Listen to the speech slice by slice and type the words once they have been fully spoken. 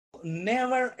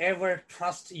never ever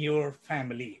trust your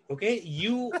family. Okay,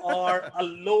 you are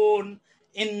alone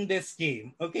in this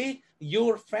game. Okay,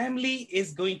 your family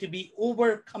is going to be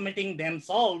overcommitting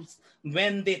themselves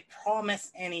when they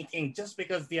promise anything, just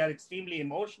because they are extremely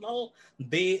emotional.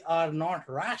 They are not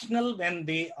rational when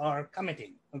they are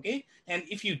committing. Okay, and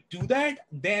if you do that,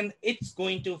 then it's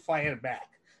going to fire back.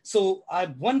 So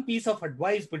one piece of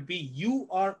advice would be, you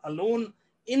are alone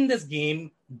in this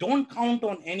game. Don't count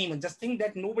on anyone. Just think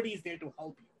that nobody is there to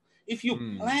help you. If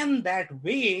you plan that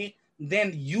way,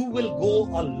 then you will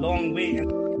go a long way.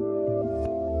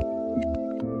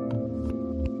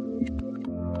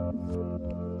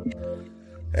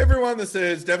 Hey everyone, this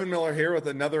is Devin Miller here with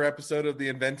another episode of the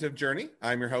Inventive Journey.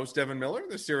 I'm your host, Devin Miller,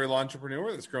 the serial entrepreneur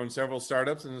that's grown several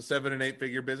startups into 7- and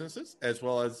 8-figure businesses, as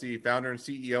well as the founder and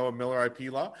CEO of Miller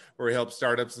IP Law, where we help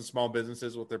startups and small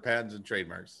businesses with their patents and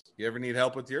trademarks. If you ever need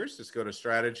help with yours, just go to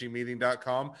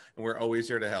strategymeeting.com, and we're always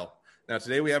here to help. Now,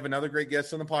 today we have another great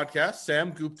guest on the podcast,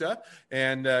 Sam Gupta,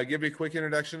 and give you a quick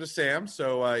introduction to Sam.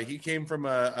 So he came from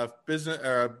a business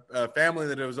or a family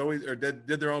that was always or did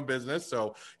their own business.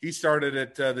 So he started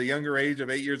at the younger age of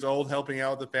 8 years old, helping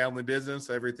out with the family business,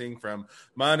 everything from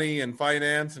money and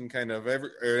finance and kind of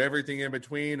everything in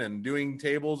between, and doing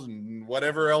tables and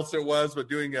whatever else it was, but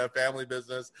doing a family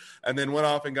business. And then went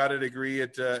off and got a degree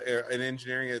at in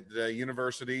engineering at the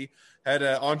university. Had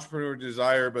an entrepreneur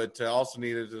desire, but also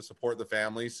needed to support the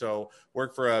family. So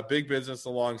worked for a big business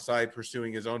alongside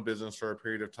pursuing his own business for a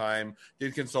period of time.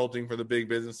 Did consulting for the big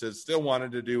businesses. Still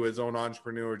wanted to do his own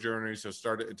entrepreneur journey, so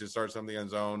started to start something on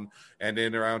his own. And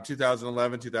in around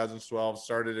 2011, 2012,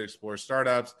 started to explore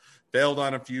startups. Failed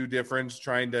on a few different,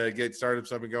 trying to get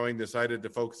startups up and going. Decided to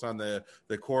focus on the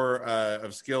core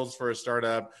of skills for a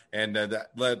startup, and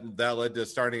that led to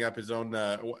starting up his own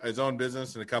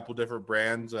business and a couple different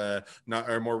brands.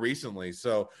 More recently.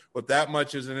 So with that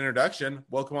much as an introduction,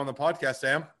 welcome on the podcast,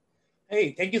 Sam.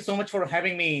 Hey, thank you so much for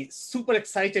having me. Super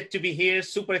excited to be here.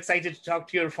 Super excited to talk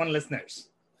to your fun listeners.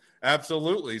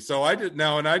 Absolutely. So I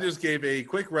just gave a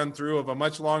quick run through of a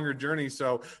much longer journey.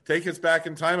 So take us back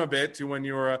in time a bit to when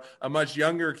you were a much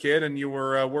younger kid and you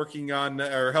were working on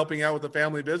or helping out with the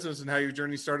family business, and how your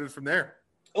journey started from there.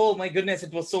 Oh my goodness,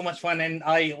 it was so much fun. And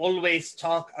I always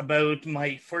talk about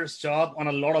my first job on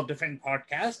a lot of different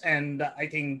podcasts. And I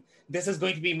think this is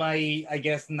going to be my,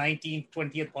 19th,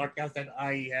 20th podcast that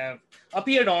I have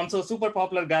appeared on. So super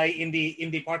popular guy in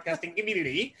the podcasting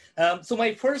community. So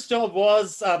my first job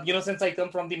was, since I come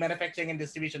from the manufacturing and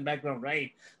distribution background,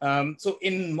 right? So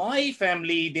in my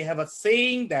family, they have a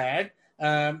saying that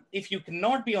if you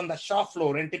cannot be on the shop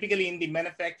floor, and typically in the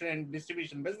manufacturing and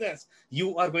distribution business,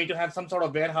 you are going to have some sort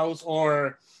of warehouse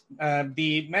or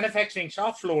the manufacturing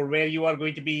shop floor where you are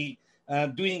going to be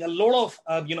doing a lot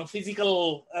of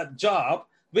physical job,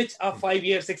 which a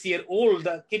 5-year, 6-year-old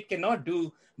kid cannot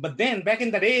do. But then back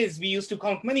in the days, we used to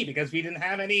count money because we didn't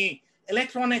have any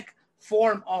electronic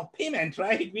form of payment,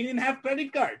 right? We didn't have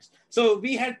credit cards. So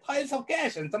we had piles of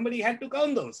cash and somebody had to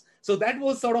count those. So that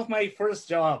was sort of my first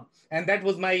job. And that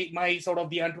was my sort of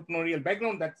the entrepreneurial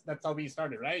background. That's how we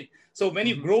started, right? So when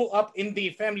you grow up in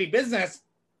the family business,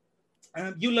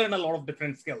 you learn a lot of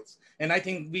different skills. And I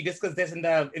think we discussed this in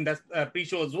the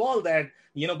pre-show as well, that,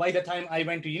 by the time I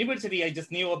went to university, I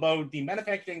just knew about the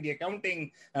manufacturing, the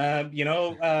accounting,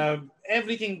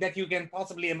 everything that you can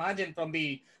possibly imagine from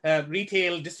the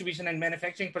retail, distribution, and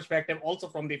manufacturing perspective, also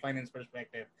from the finance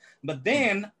perspective. But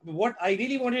then what I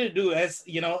really wanted to do as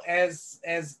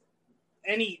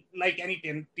any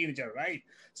teenager, right?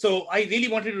 So I really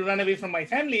wanted to run away from my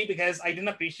family because I didn't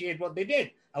appreciate what they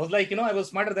did. I was like, I was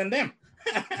smarter than them.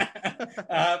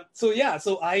 So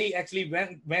I actually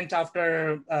went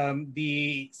after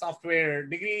the software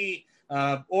degree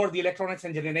or the electronics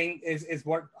engineering is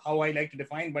how I like to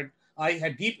define, but I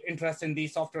had deep interest in the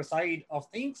software side of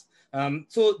things.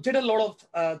 So did a lot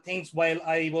of things while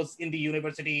I was in the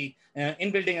university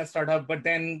in building a startup, but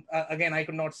then again, I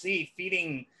could not see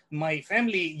feeding my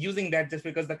family using that, just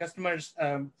because the customers,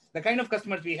 the kind of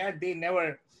customers we had, they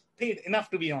never paid enough,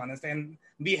 to be honest. And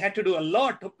we had to do a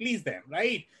lot to please them,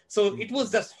 right? So it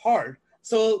was just hard.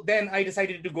 So then I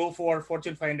decided to go for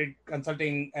Fortune 500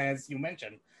 consulting, as you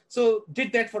mentioned. So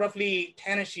did that for roughly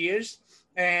 10-ish years.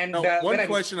 And one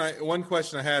question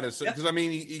I had is, because I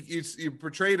mean, you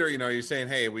portrayed her, you're saying,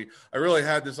 hey, I really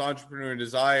had this entrepreneurial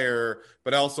desire,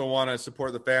 but I also want to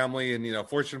support the family, and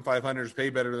Fortune 500s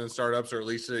pay better than startups, or at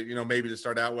least maybe to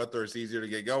start out with, or it's easier to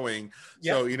get going.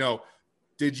 Yep. So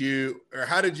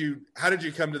how did you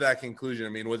come to that conclusion? I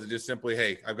mean, was it just simply,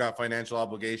 hey, I've got financial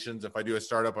obligations. If I do a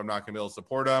startup, I'm not going to be able to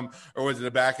support them, or was it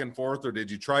a back and forth, or did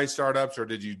you try startups, or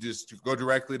did you just go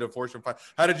directly to Fortune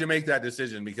 5? How did you make that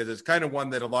decision? Because it's kind of one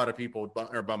that a lot of people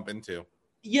bump into.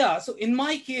 Yeah, so in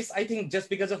my case, I think just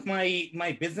because of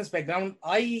my business background,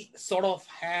 I sort of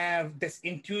have this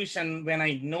intuition when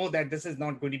I know that this is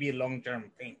not going to be a long-term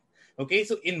thing. Okay,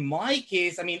 so in my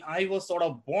case, I mean, I was sort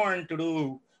of born to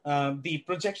do the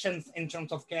projections in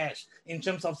terms of cash, in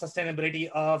terms of sustainability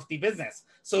of the business.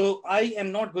 So I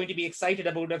am not going to be excited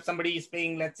about if somebody is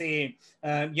paying, let's say,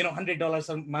 $100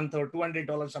 a month or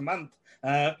 $200 a month,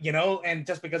 and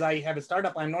just because I have a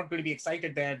startup, I'm not going to be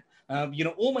excited that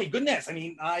oh my goodness, I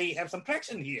mean, I have some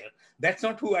traction here. That's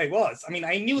not who I was. I mean,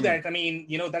 I knew that, I mean,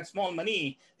 that small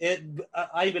money,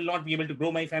 I will not be able to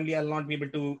grow my family. I'll not be able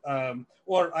to,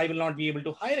 or I will not be able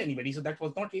to hire anybody. So that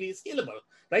was not really scalable,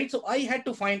 right? So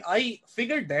I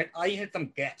figured that I had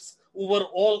some gaps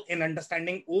overall in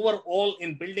understanding, overall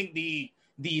in building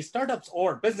the startups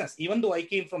or business, even though I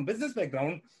came from business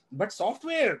background, but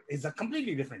software is a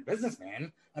completely different business,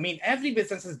 man. I mean, every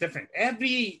business is different.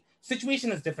 Every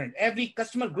situation is different. Every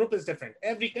customer group is different.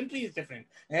 Every country is different.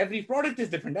 Every product is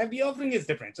different. Every offering is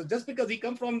different. So just because you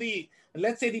come from the,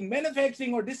 let's say, the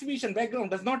manufacturing or distribution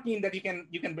background does not mean that you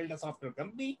can build a software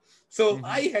company. So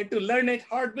I had to learn it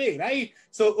hard way, right?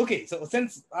 So okay, so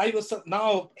since I was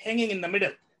now hanging in the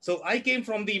middle, so I came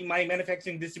from my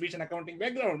manufacturing, distribution, accounting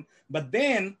background, but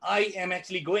then I am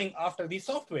actually going after the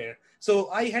software. So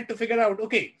I had to figure out,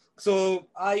 okay, so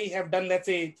I have done, let's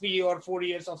say, 3 or 4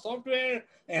 years of software,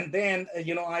 and then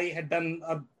I had done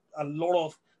a lot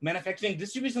of manufacturing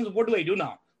distributions. What do I do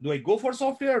now? Do I go for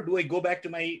software, or do I go back to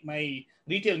my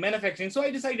retail manufacturing? So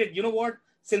I decided, you know what?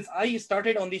 Since I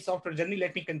started on the software journey,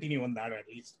 let me continue on that at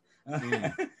least.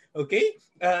 Okay,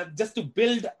 just to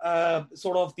build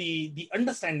sort of the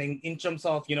understanding in terms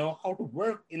of how to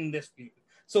work in this field.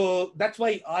 So that's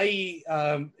why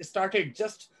I started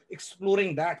just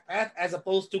exploring that path as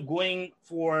opposed to going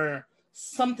for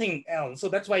something else. So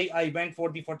that's why I went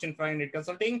for the Fortune 500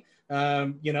 consulting,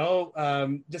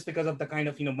 just because of the kind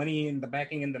of money and the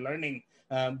backing and the learning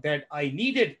that I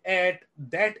needed at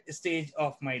that stage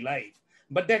of my life.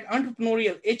 But that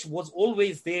entrepreneurial itch was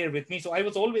always there with me. So I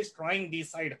was always trying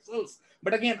these side hustles.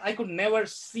 But again, I could never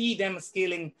see them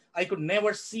scaling. I could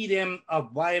never see them a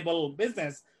viable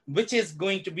business, which is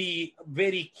going to be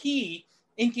very key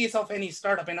in case of any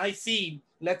startup. And I see,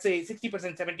 let's say,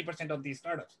 60%, 70% of these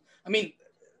startups. I mean,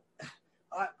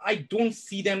 I don't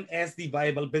see them as the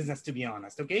viable business, to be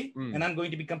honest. Okay. And I'm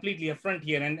going to be completely upfront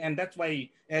here. And that's why,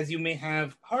 as you may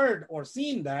have heard or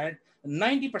seen, that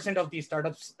 90% of these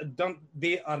startups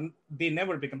they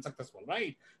never become successful,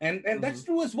 right? And that's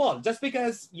true as well. Just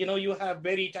because you have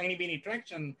very tiny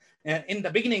traction in the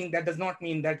beginning, that does not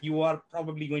mean that you are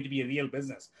probably going to be a real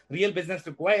business. Real business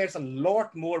requires a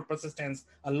lot more persistence,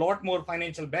 a lot more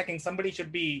financial backing. Somebody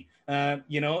should be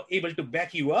able to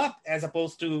back you up, as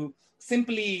opposed to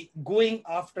simply going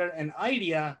after an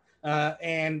idea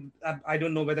and I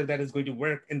don't know whether that is going to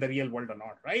work in the real world or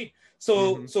not, right?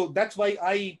 So that's why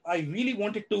I really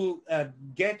wanted to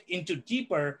get into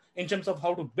deeper in terms of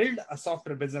how to build a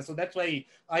software business. So that's why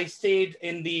I stayed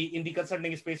in the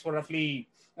consulting space for roughly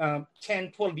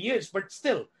 10, 12 years. But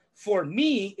still, for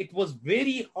me, it was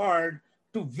very hard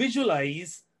to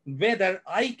visualize whether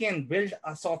I can build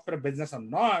a software business or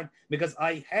not, because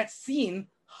I had seen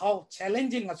how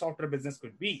challenging a software business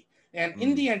could be. And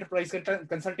in the enterprise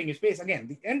consulting space, again,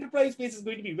 the enterprise space is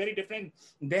going to be very different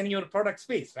than your product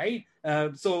space, right?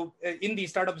 So in the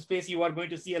startup space, you are going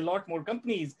to see a lot more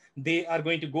companies. They are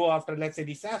going to go after, let's say,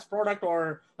 the SaaS product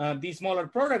or the smaller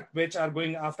product, which are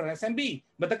going after SMB.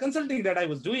 But the consulting that I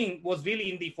was doing was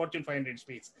really in the Fortune 500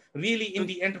 space, really in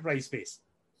the enterprise space.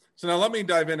 So now let me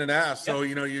dive in and ask. So,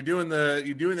 you're doing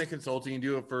the consulting, you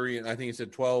do it for, I think you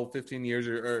said 12, 15 years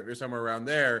or somewhere around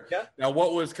there. Yeah. Now,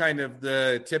 what was kind of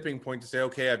the tipping point to say,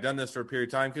 okay, I've done this for a period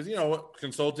of time? Because,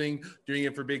 consulting, doing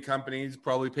it for big companies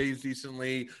probably pays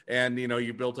decently. And,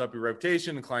 you built up your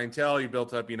reputation and clientele, you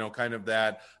built up, kind of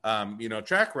that,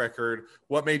 track record.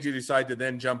 What made you decide to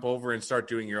then jump over and start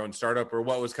doing your own startup, or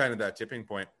what was kind of that tipping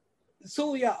point?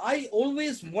 So yeah, I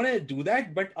always wanted to do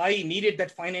that, but I needed that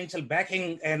financial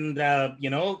backing, and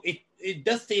it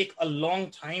does take a long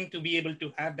time to be able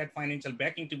to have that financial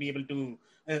backing to be able to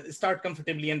start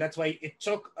comfortably, and that's why it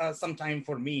took some time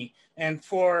for me. And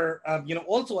for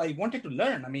also I wanted to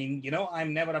learn. I mean,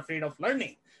 I'm never afraid of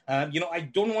learning. I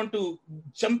don't want to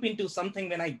jump into something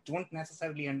when I don't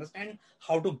necessarily understand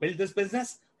how to build this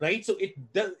business, right? So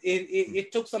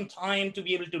it took some time to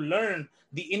be able to learn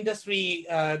the industry,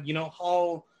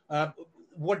 how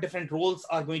what different roles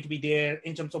are going to be there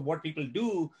in terms of what people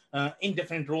do in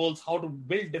different roles, how to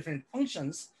build different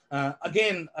functions.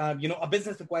 Again, a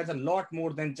business requires a lot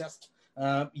more than just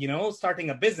starting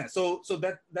a business. So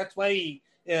that's why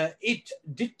it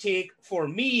did take for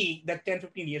me that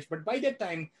 10-15 years, but by that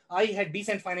time I had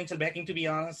decent financial backing, to be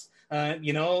honest.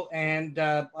 And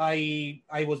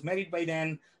I was married by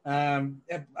then.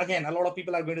 Again, a lot of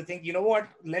people are going to think, you know what,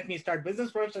 let me start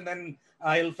business first and then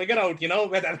I'll figure out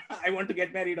whether I want to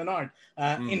get married or not.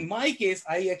 In my case,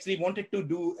 I actually wanted to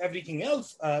do everything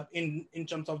else in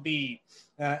terms of the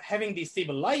having the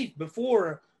stable life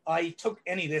before I took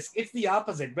any risk. It's the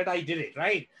opposite, but I did it,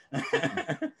 right?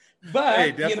 But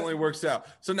hey, definitely works out.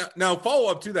 So now follow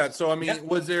up to that. So I mean,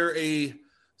 was there a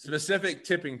specific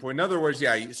tipping point? In other words,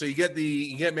 so you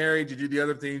get married, you do the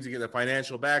other things, you get the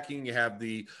financial backing, you have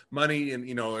the money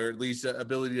and, or at least the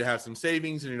ability to have some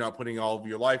savings, and you're not putting all of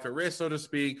your life at risk, so to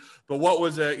speak. But what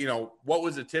was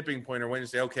a tipping point, or when you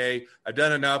say, okay, I've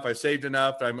done enough, I've saved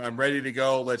enough, I'm ready to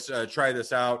go, let's try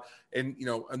this out. And,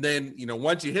 and then,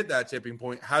 once you hit that tipping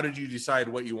point, how did you decide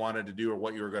what you wanted to do or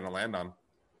what you were going to land on?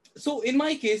 So in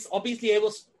my case, obviously I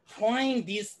was trying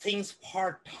these things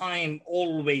part-time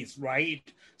always, right?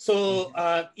 So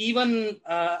even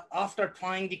after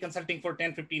trying the consulting for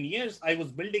 10-15 years, I was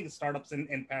building startups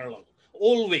in parallel,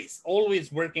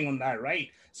 always working on that, right?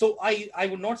 So I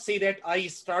would not say that I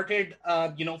started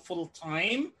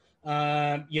full-time.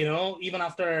 Even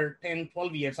after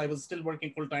 10-12 years, I was still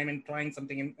working full-time and trying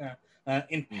something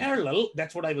in parallel.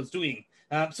 That's what I was doing.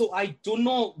 So I don't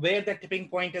know where that tipping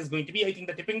point is going to be. I think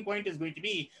the tipping point is going to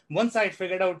be once I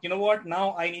figured out,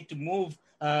 now I need to move,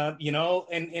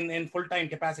 in full-time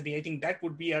capacity. I think that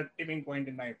would be a tipping point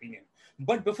in my opinion.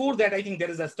 But before that, I think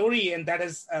there is a story, and that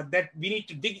is that we need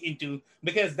to dig into,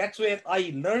 because that's where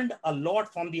I learned a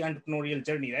lot from the entrepreneurial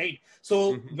journey, right?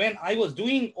 So when I was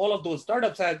doing all of those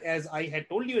startups, as I had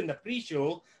told you in the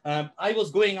pre-show, I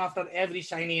was going after every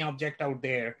shiny object out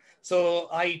there. So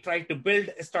I tried to build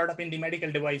a startup in the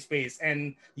medical device space,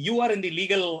 and you are in the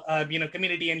legal,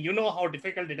 community, and you know how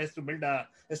difficult it is to build a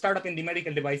startup in the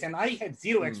medical device. And I had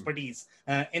zero expertise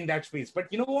in that space.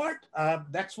 But you know what?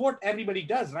 That's what everybody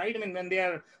does, right? I mean, when they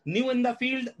are new in the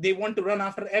field, they want to run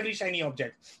after every shiny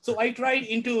object. So I tried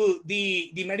into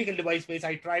the medical device space.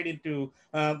 I tried into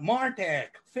MarTech,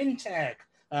 FinTech,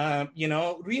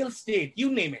 real estate,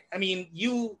 you name it. I mean,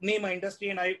 you name an industry,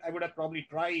 and I would have probably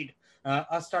tried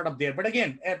a startup there. But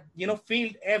again,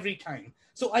 failed every time.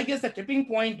 So I guess the tipping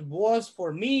point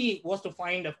for me was to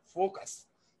find a focus,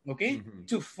 okay?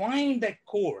 To find that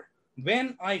core.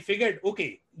 When I figured,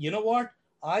 okay, you know what?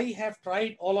 I have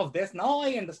tried all of this. Now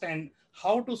I understand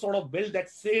how to sort of build that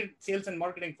sales and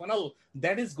marketing funnel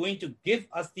that is going to give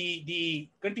us the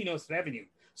continuous revenue.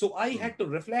 So I had to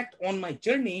reflect on my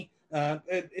journey,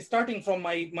 starting from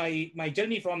my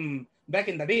journey from back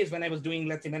in the days when I was doing,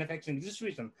 let's say, manufacturing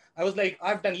distribution. I was like,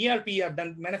 I've done ERP, I've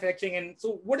done manufacturing. And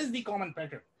so what is the common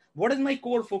pattern? What is my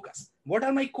core focus? What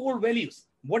are my core values?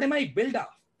 What am I built of?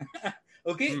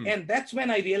 Okay. And that's when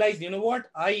I realized, you know what?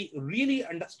 I really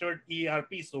understood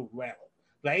ERP so well,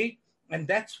 right? And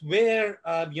that's where,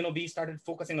 we started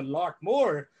focusing a lot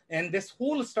more. And this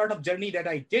whole startup journey that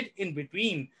I did in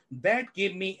between, that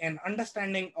gave me an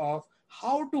understanding of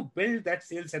how to build that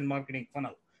sales and marketing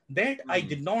funnel that I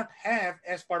did not have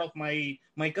as part of my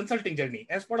consulting journey.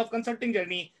 As part of consulting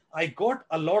journey, I got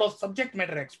a lot of subject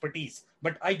matter expertise,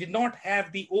 but I did not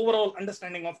have the overall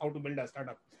understanding of how to build a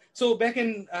startup. So back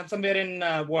in somewhere in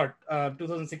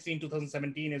 2016,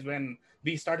 2017 is when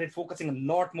we started focusing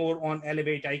a lot more on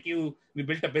Elevate IQ. We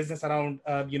built a business around,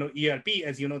 ERP,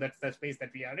 as you know, that's the space that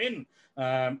we are in.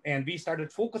 And we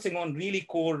started focusing on really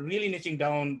core, really niching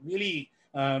down, really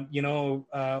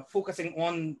focusing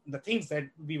on the things that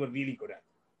we were really good at.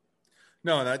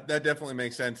 No, that definitely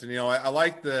makes sense. And, I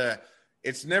like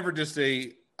it's never just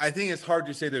I think it's hard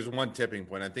to say there's one tipping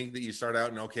point. I think that you start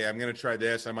out and, okay, I'm going to try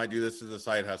this. I might do this as a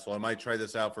side hustle. I might try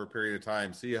this out for a period of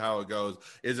time, see how it goes.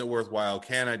 Is it worthwhile?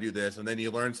 Can I do this? And then you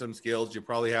learn some skills. You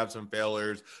probably have some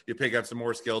failures. You pick up some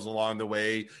more skills along the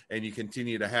way, and you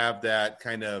continue to have that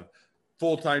kind of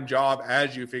full-time job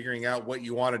as you figuring out what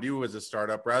you want to do as a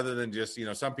startup, rather than just,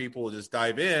 some people will just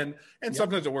dive in, and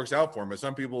sometimes it works out for them, but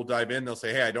some people will dive in, they'll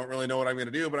say, hey, I don't really know what I'm going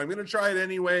to do, but I'm going to try it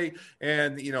anyway.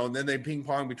 And, and then they ping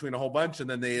pong between a whole bunch, and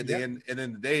then they end the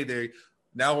day,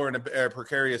 now we're in a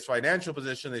precarious financial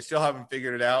position. They still haven't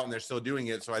figured it out, and they're still doing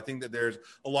it. So I think that there's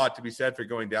a lot to be said for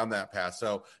going down that path.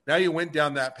 So now you went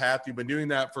down that path. You've been doing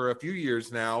that for a few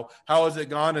years now. How has it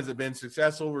gone? Has it been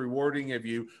successful, rewarding? Have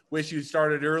you wish you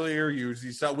started earlier? You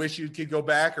wish you could go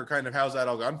back, or kind of how's that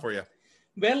all gone for you?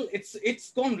 Well,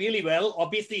 it's gone really well.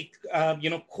 Obviously,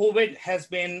 COVID has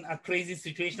been a crazy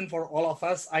situation for all of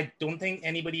us. I don't think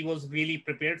anybody was really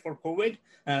prepared for COVID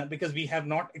because we have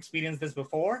not experienced this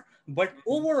before. But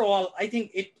overall, I think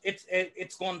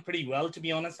it's gone pretty well. To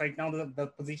be honest, right now the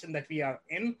position that we are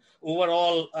in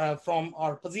overall from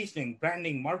our positioning,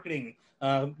 branding, marketing,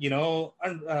 and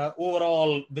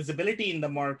overall visibility in the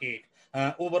market,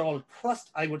 overall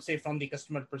trust, I would say, from the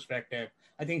customer perspective.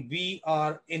 I think we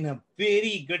are in a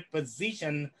very good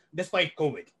position despite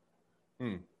COVID.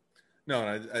 Hmm. No,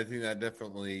 I think that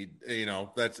definitely,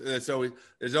 that's always,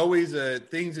 there's always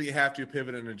things that you have to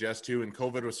pivot and adjust to. And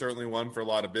COVID was certainly one for a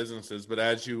lot of businesses. But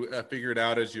as you figure it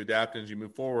out, as you adapt, and as you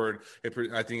move forward,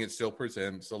 I think it still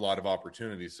presents a lot of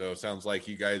opportunities. So it sounds like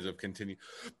you guys have continued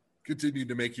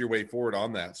to make your way forward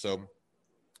on that. So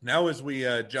now as we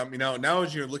jump, now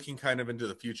as you're looking kind of into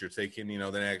the future, taking,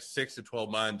 the next 6 to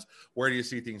 12 months, where do you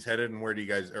see things headed, and where are you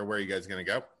guys going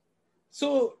to go?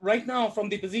 So right now, from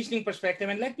the positioning perspective,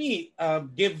 and let me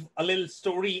give a little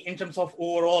story in terms of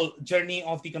overall journey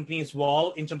of the company as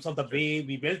well, in terms of the way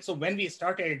we built. So when we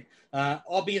started,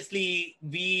 obviously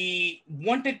we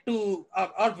wanted to,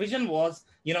 our vision was,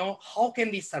 how can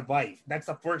we survive? That's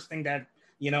the first thing that,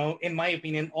 in my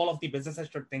opinion, all of the businesses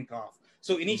should think of.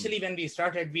 So initially, when we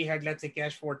started, we had, let's say,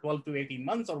 cash for 12 to 18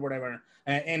 months or whatever.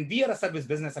 And we are a service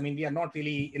business. I mean, we are not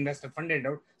really investor funded.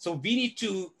 So we need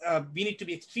to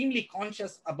be extremely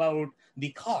conscious about the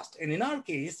cost. And in our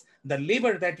case, the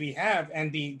labor that we have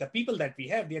and the people that we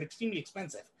have, they are extremely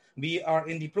expensive. We are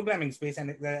in the programming space, and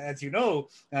as you know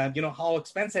how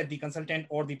expensive the consultant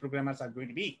or the programmers are going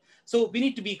to be. So we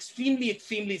need to be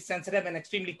extremely sensitive and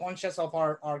extremely conscious of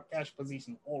our cash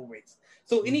position always.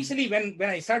 So initially, when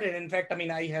I started, in fact, I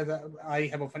mean, I have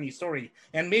a funny story,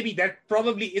 and maybe that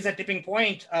probably is a tipping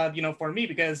point, for me,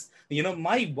 because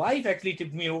my wife actually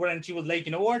tipped me over, and she was like,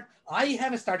 you know what, I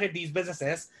have started these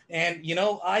businesses, and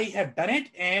I have done it,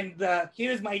 and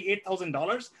here is my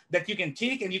 $8,000 that you can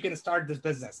take, and you can start this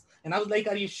business. And I was like,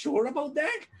 are you sure about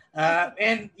that?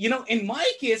 And in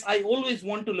my case, I always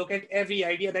want to look at every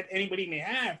idea that anybody may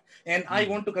have, and I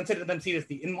want to consider them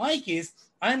seriously. In my case,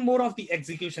 I'm more of the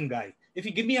execution guy. If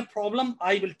you give me a problem,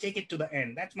 I will take it to the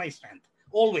end. That's my strength.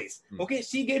 Always. Okay.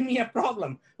 She gave me a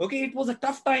problem. Okay. It was a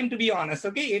tough time, to be honest.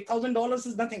 Okay. $8,000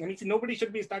 is nothing. I mean, nobody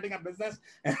should be starting a business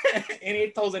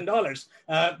in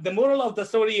 $8,000. The moral of the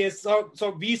story is, so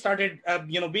we started,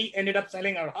 we ended up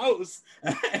selling our house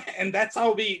and that's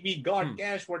how we got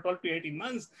cash for 12 to 18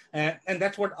 months. And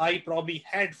that's what I probably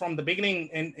had from the beginning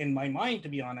in my mind, to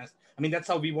be honest. I mean, that's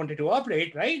how we wanted to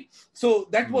operate, right? So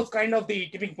that was kind of the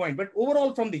tipping point. But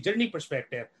overall, from the journey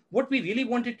perspective, what we really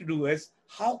wanted to do is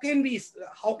how can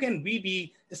we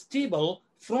be stable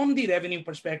from the revenue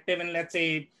perspective in, let's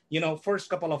say, first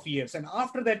couple of years. And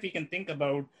after that, we can think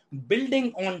about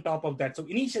building on top of that. So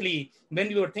initially, when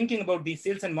we were thinking about the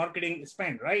sales and marketing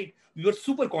spend, right, we were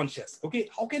super conscious. Okay,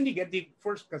 how can we get the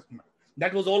first customer?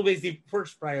 That was always the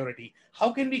first priority.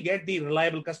 How can we get the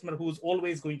reliable customer who's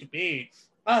always going to pay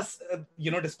us,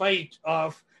 despite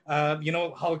of,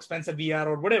 how expensive we are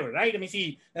or whatever, right? I mean,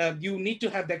 see, you need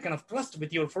to have that kind of trust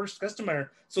with your first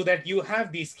customer so that you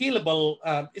have the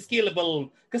scalable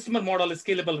customer model, a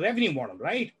scalable revenue model,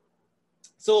 right?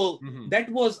 So that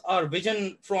was our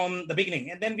vision from the beginning.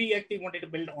 And then we actually wanted to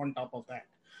build on top of that.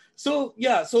 So,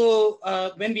 yeah,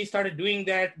 when we started doing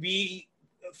that, we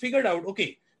figured out,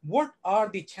 okay, what are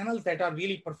the channels that are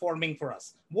really performing for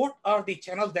us? What are the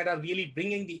channels that are really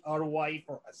bringing the ROI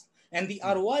for us? And the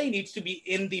ROI needs to be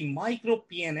in the micro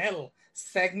P&L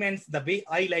segments, the way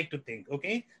I like to think,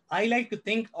 okay? I like to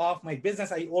think of my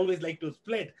business. I always like to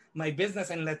split my business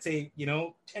in, let's say,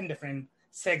 10 different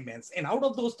segments. And out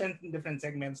of those 10 different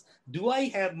segments, do I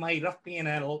have my rough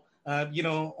P&L,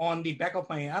 on the back of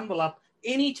my envelope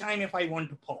anytime if I want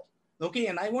to pull, okay?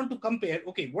 And I want to compare,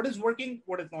 okay, what is working,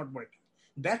 what is not working.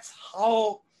 That's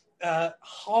how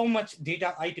much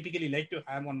data I typically like to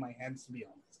have on my hands, to be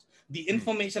honest. The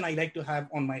information I like to have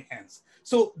on my hands.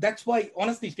 So that's why,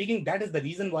 honestly speaking, that is the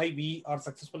reason why we are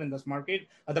successful in this market.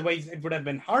 Otherwise, it would have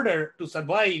been harder to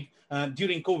survive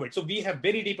during COVID. So we have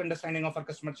very deep understanding of our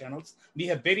customer channels. We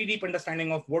have very deep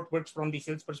understanding of what works from the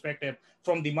sales perspective,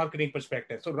 from the marketing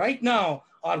perspective. So right now,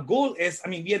 our goal is, I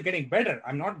mean, we are getting better.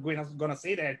 I'm not going to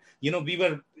say that, we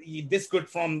were this good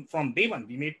from day one.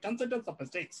 We made tons and tons of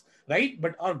mistakes, right?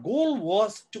 But our goal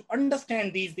was to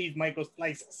understand these micro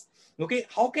slices. Okay,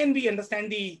 how can we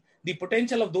understand the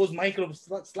potential of those micro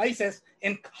slices,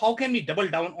 and how can we double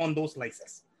down on those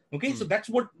slices? Okay, so that's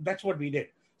what we did.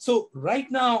 So right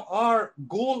now, our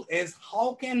goal is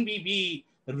how can we be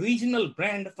regional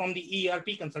brand from the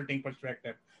ERP consulting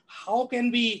perspective? how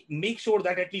can we make sure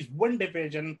that at least one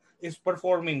division is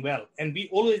performing well? And we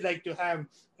always like to have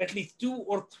at least 2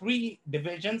 or 3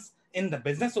 divisions in the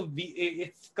business. So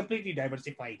it's completely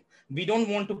diversified. We don't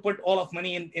want to put all of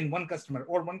money in one customer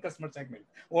or one customer segment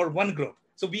or one group.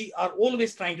 So we are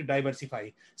always trying to diversify.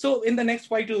 So in the next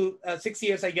 5 to 6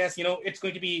 years, I guess, it's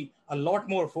going to be a lot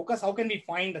more focus. How can we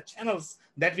find the channels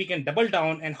that we can double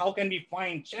down, and how can we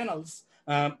find channels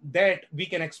that we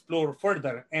can explore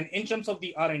further? And in terms of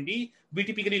the R&D, we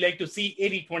typically like to see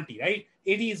 80-20, right?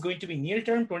 80 is going to be near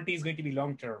term, 20 is going to be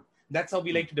long term. That's how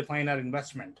we like to define our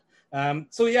investment.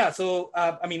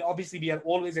 Obviously we are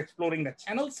always exploring the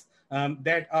channels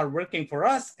that are working for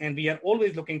us, and we are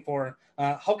always looking for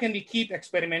how can we keep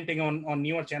experimenting on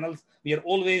newer channels. We are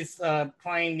always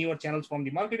trying newer channels from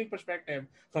the marketing perspective,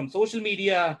 from social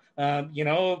media,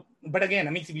 but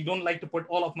again, we don't like to put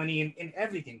all of money in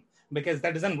everything, because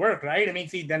that doesn't work, right?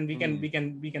 Then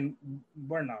we can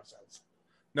burn ourselves.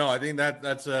 No, I think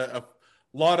that's a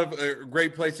lot of a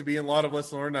great place to be in, a lot of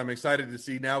lessons learned. I'm excited to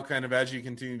see now, kind of as you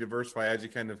continue to diversify, as you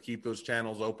kind of keep those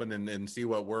channels open and see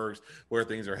what works, where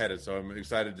things are headed. So I'm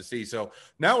excited to see. So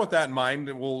now with that in mind,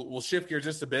 we'll shift gears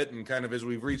just a bit, and kind of as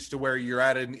we've reached to where you're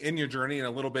at in your journey and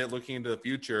a little bit looking into the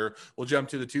future, we'll jump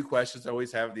to the 2 questions I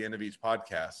always have at the end of each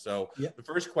podcast. So The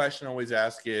first question I always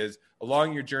ask is,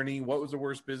 along your journey, what was the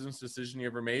worst business decision you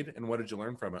ever made, and what did you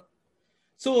learn from it?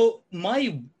 So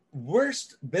my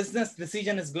worst business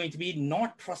decision is going to be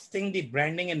not trusting the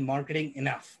branding and marketing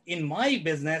enough. In my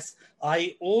business,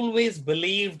 I always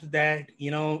believed that,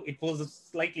 it was a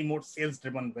slightly more sales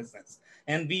driven business,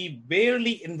 and we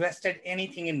barely invested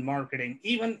anything in marketing.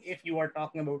 Even if you are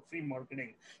talking about free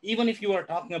marketing, even if you are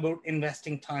talking about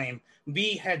investing time,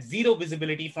 we had zero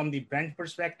visibility from the brand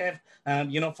perspective,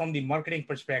 from the marketing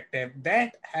perspective.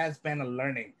 That has been a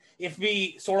learning. If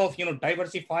we sort of,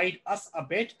 diversified us a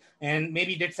bit and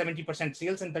maybe did 70%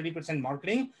 sales and 30%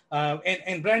 marketing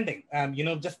and branding,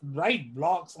 just write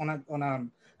blogs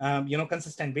on a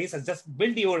consistent basis, just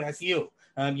build your SEO,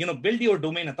 build your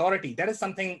domain authority. That is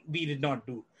something we did not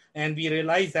do. And we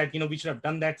realized that, we should have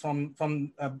done that from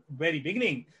very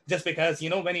beginning, just because,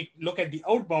 when you look at the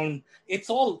outbound, it's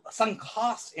all sunk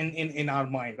cost in our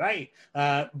mind, right?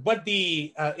 But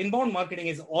the inbound marketing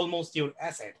is almost your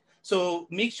asset. So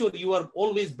make sure you are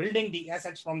always building the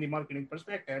assets from the marketing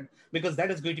perspective, because that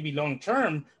is going to be long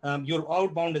term. Your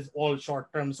outbound is all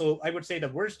short term. So I would say the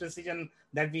worst decision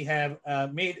that we have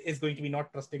made is going to be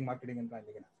not trusting marketing and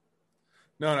branding enough.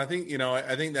 No, and I think,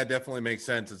 I think that definitely makes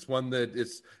sense. It's one that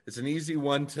it's an easy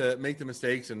one to make the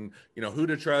mistakes, and, who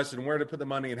to trust and where to put the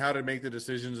money and how to make the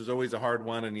decisions is always a hard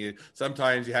one. And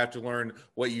sometimes you have to learn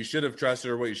what you should have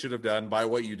trusted or what you should have done by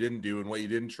what you didn't do and what you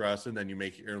didn't trust. And then you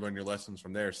learn your lessons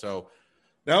from there. So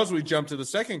now as we jump to the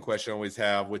second question I always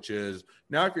have, which is,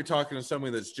 now if you're talking to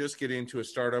someone that's just getting into a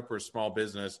startup or a small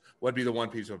business, what'd be the one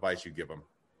piece of advice you'd give them?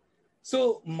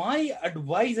 So my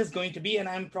advice is going to be, and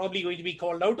I'm probably going to be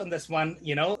called out on this one,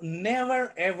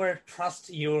 never ever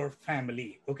trust your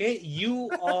family. Okay.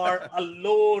 You are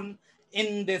alone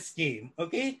in this game.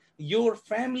 Okay. Your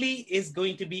family is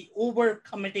going to be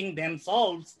overcommitting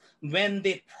themselves when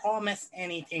they promise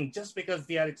anything, just because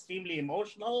they are extremely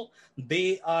emotional.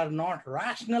 They are not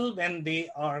rational when they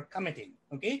are committing.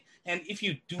 Okay. And if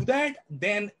you do that,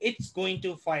 then it's going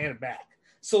to fire back.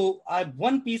 So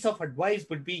one piece of advice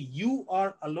would be, you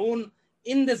are alone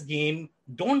in this game.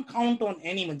 Don't count on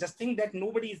anyone. Just think that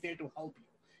nobody is there to help you.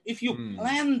 If you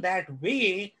plan that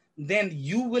way, then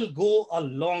you will go a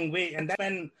long way. And that's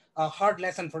been a hard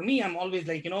lesson for me. I'm always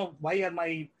like, why are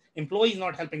my employees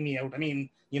not helping me out?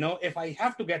 If I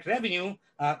have to get revenue,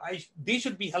 they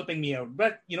should be helping me out.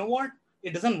 But you know what?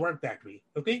 It doesn't work that way.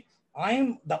 Okay.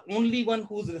 I'm the only one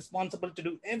who's responsible to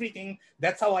do everything.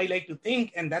 That's how I like to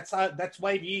think. And that's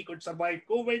why we could survive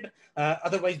COVID.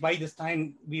 Otherwise, by this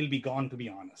time, we'll be gone, to be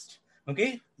honest.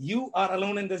 Okay. You are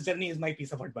alone in this journey is my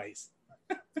piece of advice.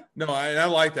 No, I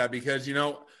like that, because,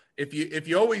 if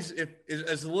you always,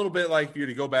 it's a little bit like, if you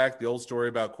to go back the old story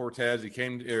about Cortez,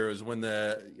 it was when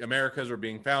the Americas were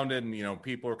being founded, and,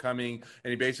 people were coming, and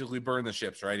he basically burned the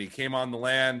ships, right? He came on the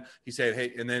land, he said,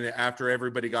 hey, and then after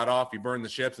everybody got off, he burned the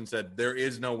ships and said, there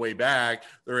is no way back.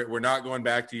 We're not going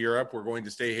back to Europe. We're going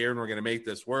to stay here, and we're going to make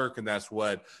this work. And that's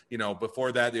what,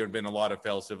 before that, there had been a lot of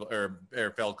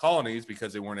failed colonies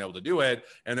because they weren't able to do it.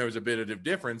 And there was a bit of a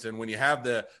difference. And when you have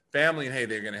the family and, hey,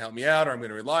 they're going to help me out, or I'm going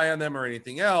to rely on them or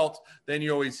anything else, then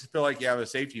you always feel like you have a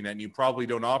safety net, and you probably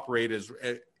don't operate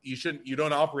you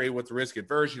don't operate with the risk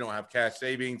adverse. You don't have cash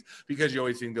savings because you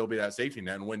always think there'll be that safety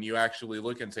net. And when you actually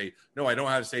look and say, no, I don't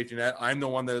have a safety net. I'm the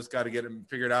one that's got to get it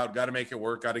figured out, got to make it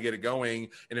work, got to get it going.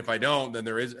 And if I don't, then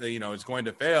there is, it's going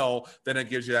to fail. Then it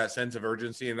gives you that sense of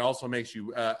urgency, and it also makes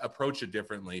you approach it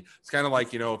differently. It's kind of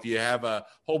like, if you have a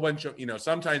whole bunch of,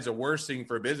 sometimes the worst thing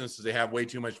for a business is they have way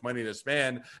too much money to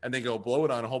spend and they go blow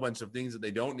it on a whole bunch of things that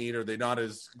they don't need, or they're not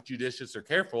as judicious or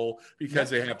careful because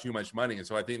they have too much money. And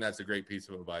so I think that's a great piece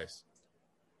of advice.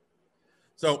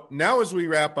 So now as we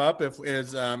wrap up,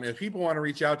 if people want to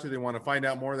reach out to, they want to find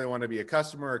out more, they want to be a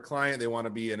customer, a client, they want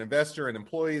to be an investor, an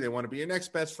employee, they want to be a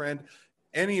next best friend,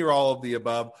 any or all of the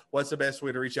above, what's the best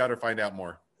way to reach out or find out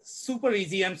more? Super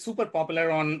easy. I'm super popular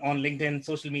on LinkedIn,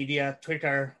 social media,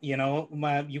 Twitter.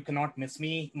 You cannot miss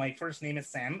me. My first name is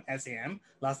Sam, S-A-M.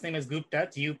 Last name is Gupta,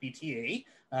 G-U-P-T-A.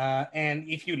 And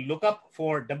if you look up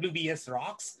for WBS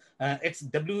Rocks, it's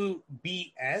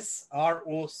WBS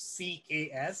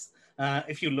ROCKS.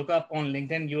 If you look up on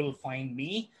LinkedIn, you'll find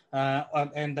me.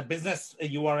 And the business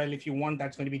URL, if you want,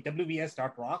 that's going to be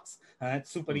wbs.rocks.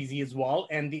 It's super easy as well.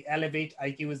 And the Elevate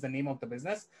IQ is the name of the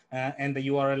business. And the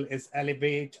URL is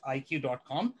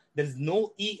elevateiq.com. There's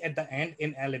no E at the end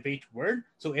in Elevate word.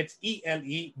 So it's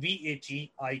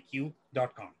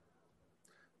ELEVATEIQ.com.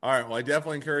 All right. Well, I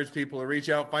definitely encourage people to reach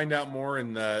out, find out more,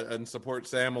 and support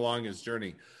Sam along his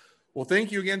journey. Well,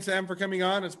 thank you again, Sam, for coming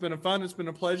on. It's been it's been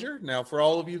a pleasure. Now, for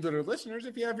all of you that are listeners,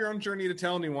 if you have your own journey to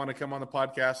tell and you want to come on the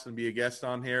podcast and be a guest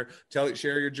on here,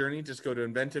 share your journey, just go to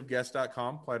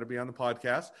inventiveguest.com, apply to be on the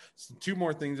podcast. So 2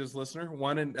 more things as listener.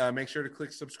 One, and make sure to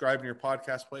click subscribe in your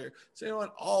podcast player so when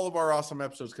all of our awesome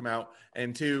episodes come out.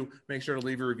 And 2, make sure to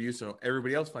leave a review so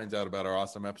everybody else finds out about our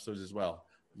awesome episodes as well.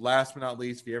 Last but not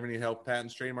least, if you ever need help,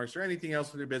 patents, trademarks, or anything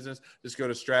else with your business, just go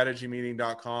to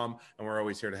strategymeeting.com, and we're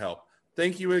always here to help.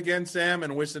 Thank you again, Sam,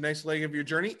 and wish the next leg of your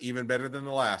journey even better than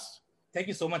the last. Thank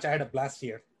you so much. I had a blast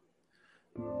here.